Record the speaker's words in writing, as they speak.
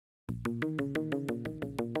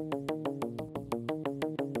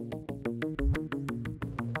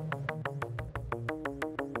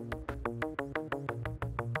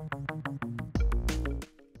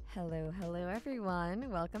Hello, everyone.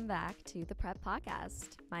 Welcome back to the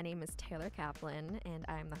PrepPodcast. My name is Taylor Kaplan, and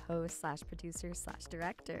I'm the host / producer /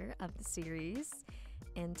 director of the series.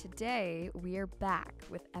 And today we are back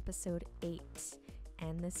with episode 8,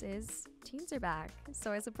 and this is Teens Are Back.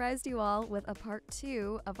 So I surprised you all with a part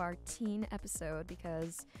 2 of our teen episode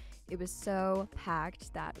because it was so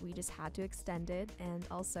packed that we just had to extend it, and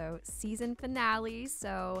also season finale,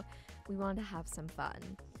 so we wanted to have some fun.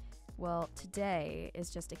 Well, today is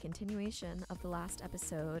just a continuation of the last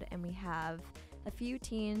episode, and we have a few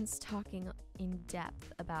teens talking in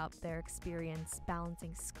depth about their experience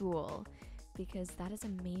balancing school, because that is a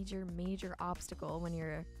major obstacle when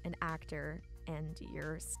you're an actor and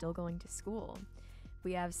you're still going to school.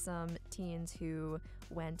 We have some teens who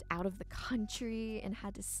went out of the country and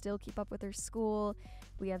had to still keep up with their school.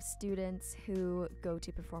 We have students who go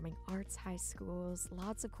to performing arts high schools,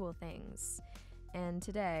 lots of cool things. And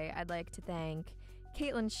today, I'd like to thank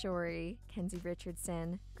Caitlin Shorey, Kenzie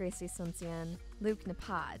Richardson, Gracie Suncian, Luke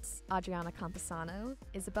Napat, Adriana Camposano,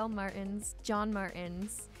 Isabel Martins, John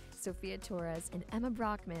Martins, Sophia Torres, and Emma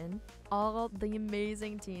Brockman, all the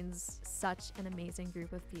amazing teens, such an amazing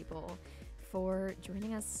group of people, for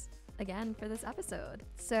joining us again for this episode.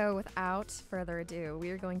 So without further ado,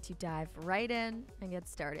 we are going to dive right in and get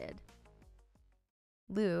started.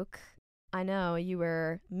 Luke, I know you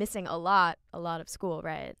were missing a lot of school,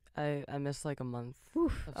 right? I missed like a month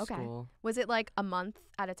of school. Was it like a month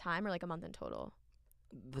at a time or like a month in total?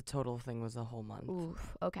 The total thing was a whole month.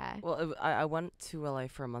 Oof, okay. Well, I went to LA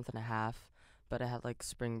for a month and a half, but I had like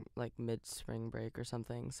mid-spring break or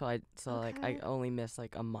something. So I only missed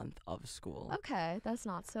like a month of school. Okay, that's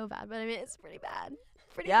not so bad, but I mean it's pretty bad.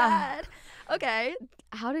 Yeah. Bad. Okay.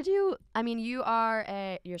 How did you, I mean, you're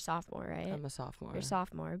a sophomore, right? I'm a sophomore. You're a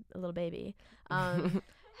sophomore, a little baby.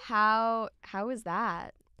 How is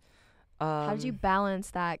that? How did you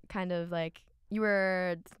balance that kind of like, you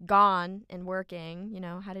were gone and working,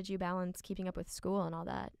 how did you balance keeping up with school and all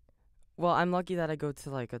that? Well, I'm lucky that I go to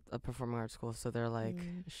like a performing arts school, so they're like,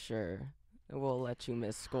 sure, we'll let you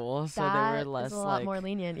miss school. So that they were less is a lot more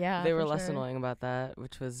lenient, yeah. They were less annoying about that,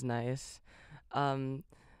 which was nice.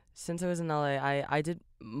 Since I was in LA, I did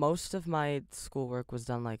most of my schoolwork was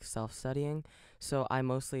done like self-studying, so I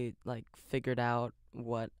mostly like figured out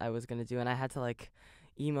what I was gonna do, and I had to like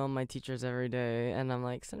email my teachers every day, and I'm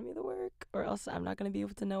like, send me the work, or else I'm not gonna be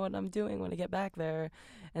able to know what I'm doing when I get back there.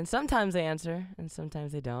 And sometimes they answer, and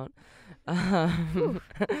sometimes they don't.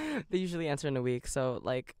 They usually answer in a week, so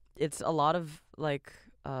like it's a lot of like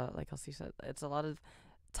Elsie said, it's a lot of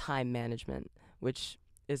time management, which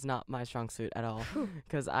is not my strong suit at all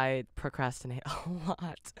because I procrastinate a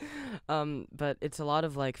lot. But it's a lot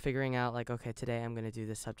of like figuring out like, okay, today I'm going to do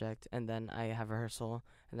this subject, and then I have rehearsal,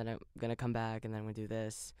 and then I'm going to come back, and then we do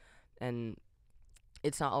this. And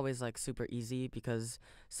it's not always like super easy because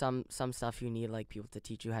some stuff you need like people to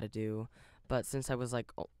teach you how to do. But since I was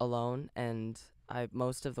like alone, and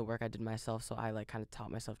most of the work I did myself, so I like kind of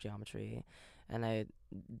taught myself geometry, and I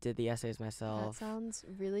did the essays myself. That sounds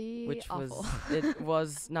really awful. It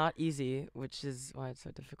was not easy, which is why it's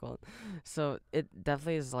so difficult. So it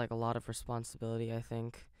definitely is like a lot of responsibility, I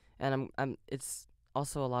think, and it's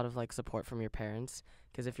also a lot of like support from your parents,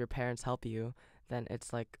 because if your parents help you, then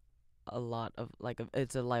it's like a lot of like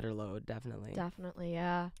it's a lighter load, definitely. Definitely,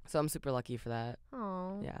 yeah. So I'm super lucky for that.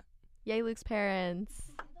 Oh. Yeah. Yay, Luke's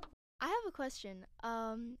parents. I have a question.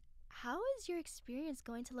 How is your experience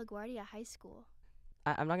going to LaGuardia High School?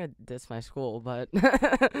 I'm not gonna diss my school, but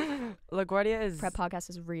LaGuardia is PrepPodcast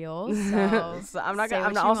is real, so, so I'm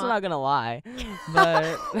also not gonna lie,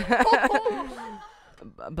 but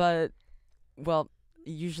but well,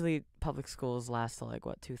 usually public schools last till like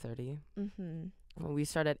 2:30. Well, we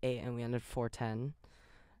start at 8 and we end at 4:10,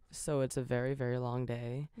 so it's a very long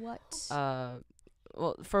day. What?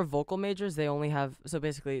 Well, for vocal majors, they only have, so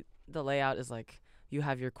basically the layout is like you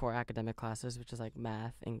have your core academic classes, which is like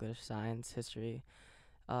math, English, science, history,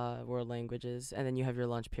 world languages, and then you have your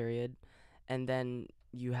lunch period, and then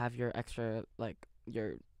you have your extra, like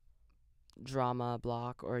your drama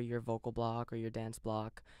block or your vocal block or your dance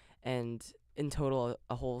block, and in total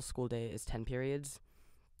a whole school day is 10 periods.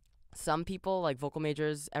 Some people, like vocal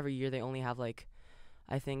majors, every year they only have like,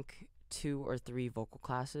 I think 2 or 3 vocal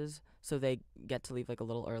classes, so they get to leave like a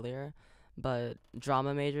little earlier. But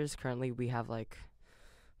drama majors, currently we have like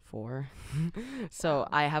 4. So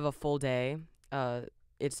I have a full day.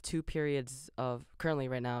 It's 2 periods of, currently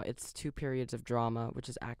right now, it's 2 periods of drama, which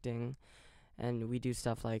is acting, and we do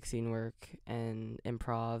stuff like scene work and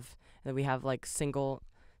improv. And then we have like single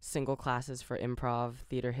classes for improv,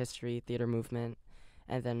 theater history, theater movement,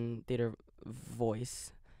 and then theater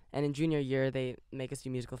voice. And in junior year, they make us do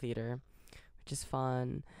musical theater, which is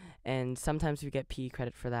fun. And sometimes we get PE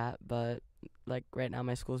credit for that, but like right now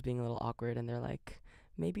my school's being a little awkward, and they're like,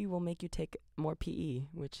 maybe we'll make you take more PE,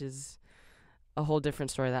 which is a whole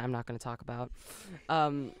different story that I'm not going to talk about.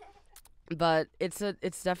 But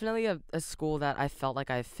it's definitely a school that I felt like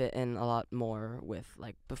I fit in a lot more with.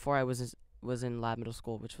 Like before I was in Lab Middle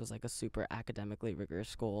School, which was like a super academically rigorous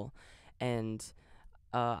school, and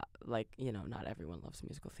like, you know, not everyone loves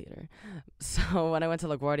musical theater. So when I went to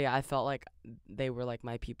LaGuardia, I felt like they were like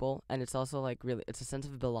my people, and it's also like really, it's a sense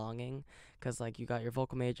of belonging, because like you got your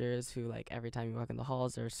vocal majors who like every time you walk in the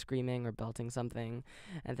halls are screaming or belting something,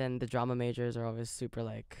 and then the drama majors are always super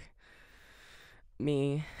like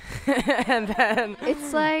me. And then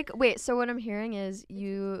It's like, wait, so what I'm hearing is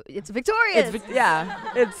it's victorious.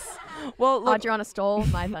 It's well, look, Adriana stole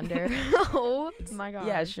my thunder. Oh my god.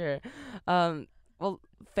 yeah, sure. Well,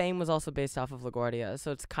 Fame was also based off of LaGuardia,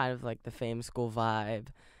 so it's kind of like the Fame school vibe,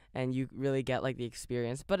 and you really get like the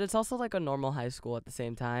experience. But it's also like a normal high school at the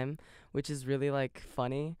same time, which is really like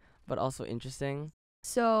funny, but also interesting.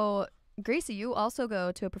 So, Gracie, you also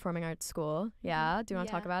go to a performing arts school. Yeah. Do you want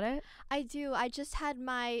to talk about it? I do. I just had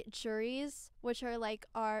my juries, which are like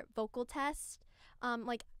our vocal test.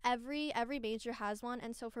 Like every major has one,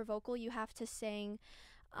 and so for vocal you have to sing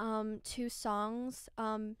 2 songs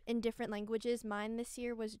in different languages. Mine this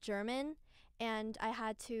year was German, and I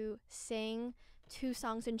had to sing 2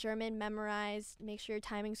 songs in German, memorize, make sure your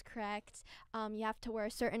timing's correct. You have to wear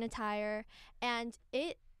a certain attire, and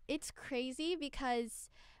it's crazy because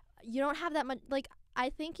you don't have that much, like,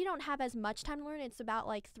 I think you don't have as much time to learn. It's about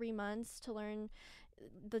like 3 months to learn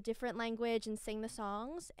the different language and sing the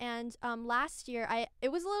songs. And last year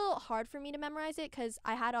it was a little hard for me to memorize it because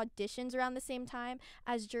I had auditions around the same time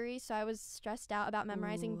as jury, so I was stressed out about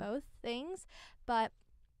memorizing both things. But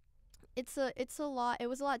it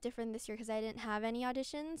was a lot different this year because I didn't have any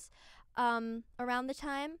auditions around the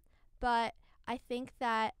time. But I think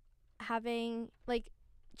that having, like,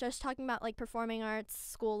 just talking about like performing arts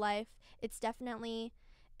school life, it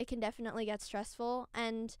can definitely get stressful.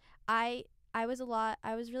 And I was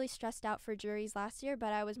really stressed out for juries last year,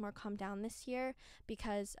 but I was more calmed down this year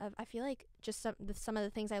because of, I feel like, just some of the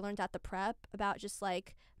things I learned at the prep about just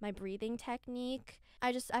like my breathing technique.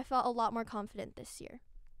 I felt a lot more confident this year.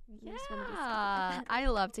 Yeah. I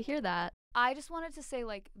love to hear that. I just wanted to say,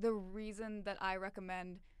 like, the reason that I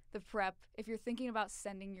recommend the prep, if you're thinking about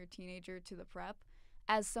sending your teenager to the prep,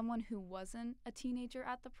 as someone who wasn't a teenager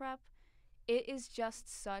at the prep, it is just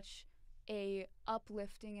such a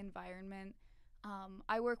uplifting environment.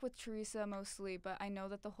 I work with Teresa mostly, but I know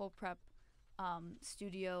that the whole prep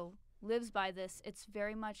studio lives by this. It's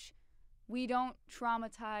very much, we don't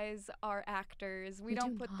traumatize our actors. We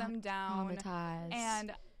don't put them down. Traumatize.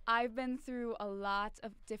 And I've been through a lot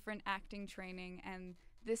of different acting training, and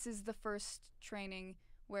this is the first training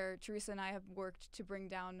where Teresa and I have worked to bring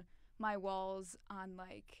down my walls on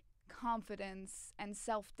like confidence and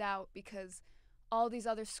self-doubt, because all these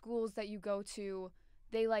other schools that you go to,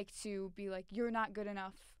 they like to be like, you're not good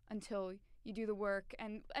enough until you do the work.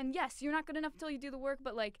 And yes, you're not good enough until you do the work,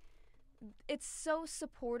 but like, it's so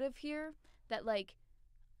supportive here that like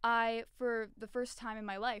I, for the first time in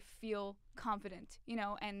my life, feel confident, you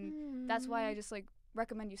know, and that's why I just like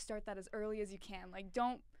recommend you start that as early as you can. Like,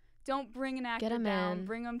 don't bring an actor down.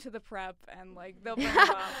 Bring them to the prep, and like they'll bring them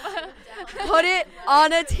up. Put it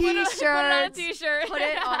on a t-shirt. Put it on a t-shirt. Put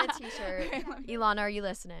it on a t-shirt. Ilana, are you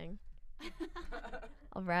listening?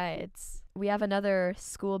 All right. We have another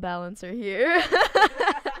school balancer here.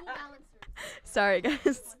 Sorry,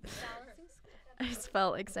 guys. I just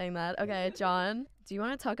felt like saying that. Okay, John, do you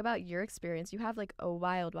want to talk about your experience? You have like a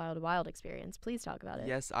wild experience. Please talk about it.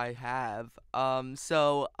 Yes, I have.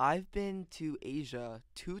 So I've been to Asia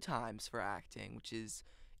 2 times for acting, which is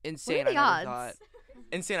insane. What are the odds?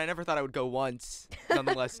 Insane. I never thought I would go once,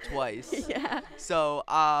 nonetheless twice. Yeah. So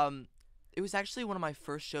it was actually one of my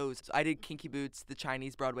first shows. I did Kinky Boots, the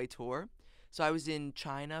Chinese Broadway tour. So I was in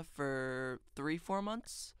China for 3-4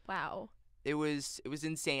 months. Wow. It was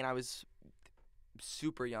insane. I was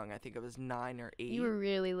super young. I think I was 9 or 8. You were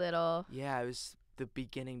really little. Yeah, it was the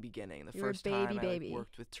beginning. The You were first time I baby.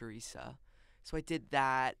 worked with Teresa. So I did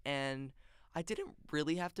that, and I didn't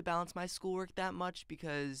really have to balance my schoolwork that much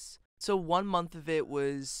because, so 1 month of it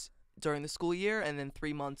was during the school year, and then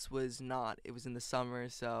 3 months was not. It was in the summer,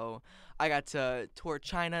 so I got to tour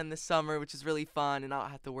China in the summer, which is really fun, and I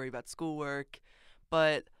don't have to worry about schoolwork.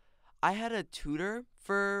 But I had a tutor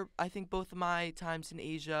for, I think, both of my times in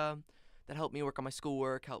Asia. That helped me work on my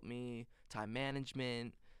schoolwork, helped me time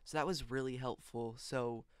management. So that was really helpful.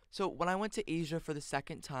 So when I went to Asia for the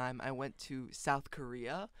second time, I went to South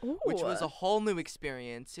Korea, which was a whole new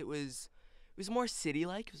experience. It was more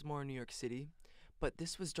city-like. It was more New York City. But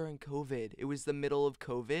this was during COVID. It was the middle of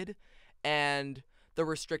COVID, and the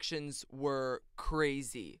restrictions were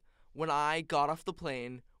crazy. When I got off the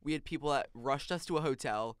plane, we had people that rushed us to a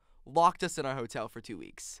hotel, locked us in our hotel for 2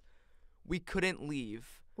 weeks. We couldn't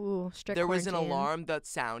leave. Ooh, strict There was an quarantine. alarm that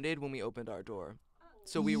sounded when we opened our door.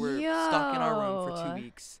 So we were stuck in our room for 2 Yo.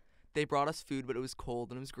 weeks. They brought us food, but it was cold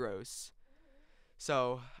and it was gross.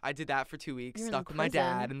 So I did that for 2 weeks, You're in stuck with my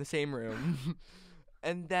dad prison. in the same room.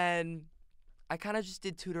 And then I kind of just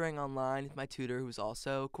did tutoring online with my tutor, who was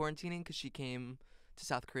also quarantining because she came to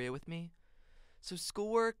South Korea with me. So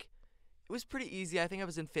schoolwork, it was pretty easy. I think I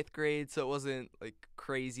was in 5th grade, so it wasn't like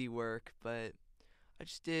crazy work, but I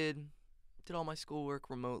just did all my schoolwork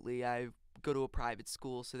remotely. I go to a private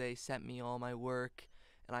school, so they sent me all my work,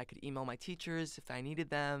 and I could email my teachers if I needed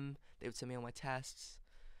them. They would send me all my tests.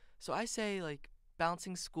 So I say, like,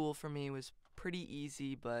 balancing school for me was pretty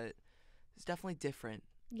easy, but it's definitely different.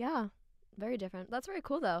 Yeah, very different. That's very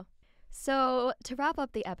cool, though. So, to wrap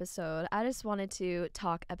up the episode, I just wanted to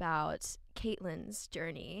talk about Caitlin's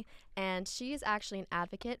journey. And she is actually an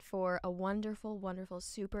advocate for a wonderful, wonderful,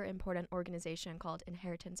 super important organization called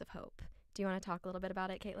Inheritance of Hope. Do you want to talk a little bit about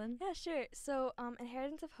it, Caitlin? Yeah, sure. So,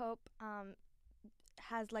 Inheritance of Hope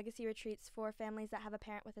has legacy retreats for families that have a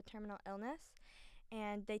parent with a terminal illness,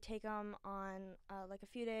 and they take them on like a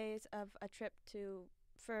few days of a trip to.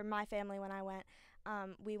 For my family, when I went,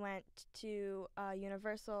 we went to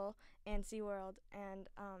Universal and SeaWorld, and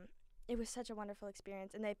it was such a wonderful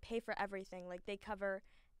experience. And they pay for everything; like they cover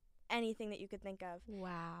anything that you could think of.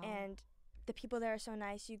 Wow. And the people there are so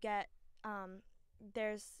nice. You get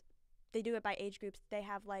they do it by age groups. They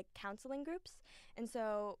have like counseling groups. And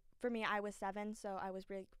so for me, I was 7, so I was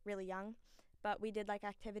really, really young. But we did like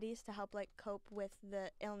activities to help like cope with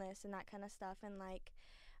the illness and that kind of stuff, and like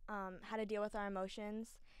how to deal with our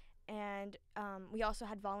emotions. And we also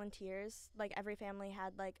had volunteers. Like every family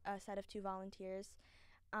had like a set of 2 volunteers.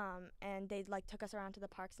 And they like took us around to the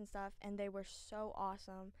parks and stuff, and they were so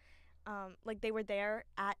awesome. Like they were there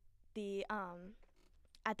at the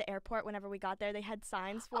airport whenever we got there. They had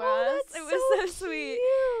signs for us. That's It was so so sweet.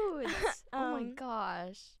 cute. Oh my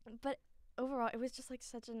gosh. But overall, it was just like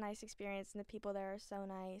such a nice experience, and the people there are so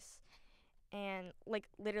nice. And like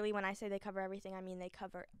literally, when I say they cover everything, I mean they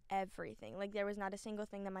cover everything. Like there was not a single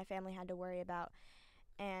thing that my family had to worry about,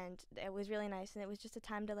 and it was really nice. And it was just a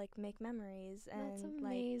time to like make memories That's and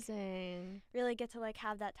like amazing. really get to like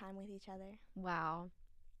have that time with each other. Wow.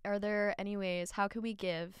 Are there any ways, how can we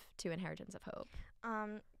give to Inheritance of Hope?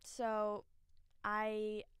 So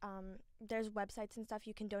there's websites and stuff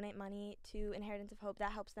you can donate money to Inheritance of Hope.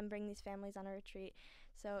 That helps them bring these families on a retreat.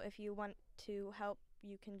 So if you want to help,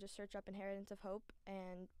 you can just search up Inheritance of Hope,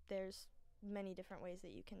 and there's many different ways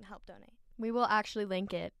that you can help donate. We will actually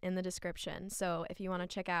link it in the description. So if you want to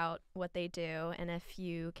check out what they do, and if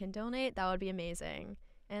you can donate, that would be amazing.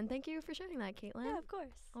 And thank you for sharing that, Caitlin. Yeah, of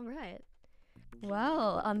course. All right.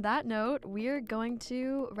 Well, on that note, we're going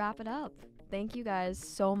to wrap it up. Thank you guys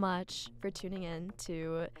so much for tuning in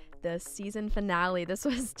to the season finale. This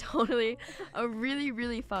was totally a really,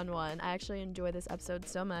 really fun one. I actually enjoyed this episode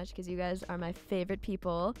so much because you guys are my favorite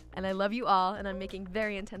people, and I love you all, and I'm making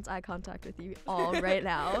very intense eye contact with you all right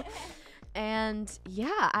now. And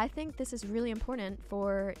yeah, I think this is really important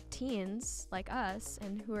for teens like us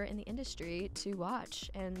and who are in the industry to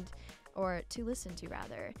watch or to listen to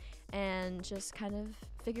rather, and just kind of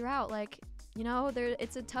figure out like, you know,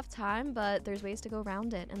 it's a tough time, but there's ways to go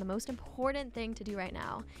around it. And the most important thing to do right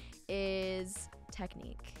now is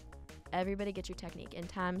technique. Everybody get your technique. In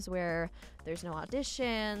times where there's no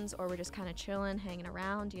auditions or we're just kind of chilling, hanging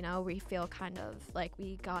around, you know, we feel kind of like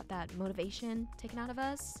we got that motivation taken out of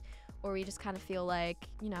us, or we just kind of feel like,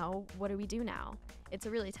 you know, what do we do now? It's a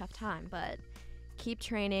really tough time, but keep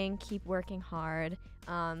training, keep working hard.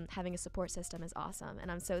 Having a support system is awesome,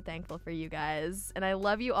 and I'm so thankful for you guys, and I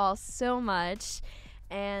love you all so much.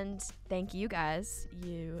 And thank you guys,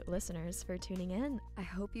 you listeners, for tuning in. I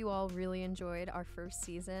hope you all really enjoyed our first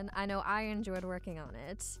season. I know I enjoyed working on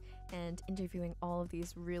it and interviewing all of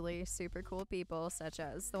these really super cool people, such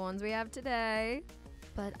as the ones we have today.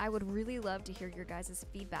 But I would really love to hear your guys'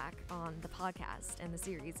 feedback on the podcast and the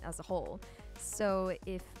series as a whole. So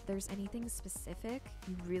if there's anything specific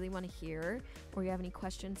you really want to hear, or you have any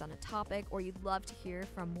questions on a topic, or you'd love to hear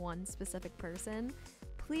from one specific person,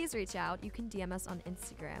 please reach out. You can DM us on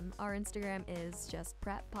Instagram. Our Instagram is just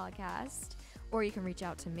PrepPodcast, or you can reach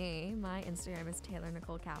out to me. My Instagram is Taylor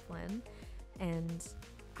Nicole Kaplan, and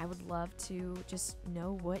I would love to just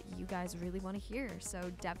know what you guys really want to hear. So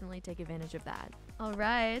definitely take advantage of that. All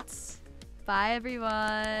right. Bye, everyone.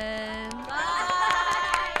 Bye.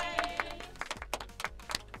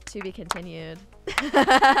 To be continued.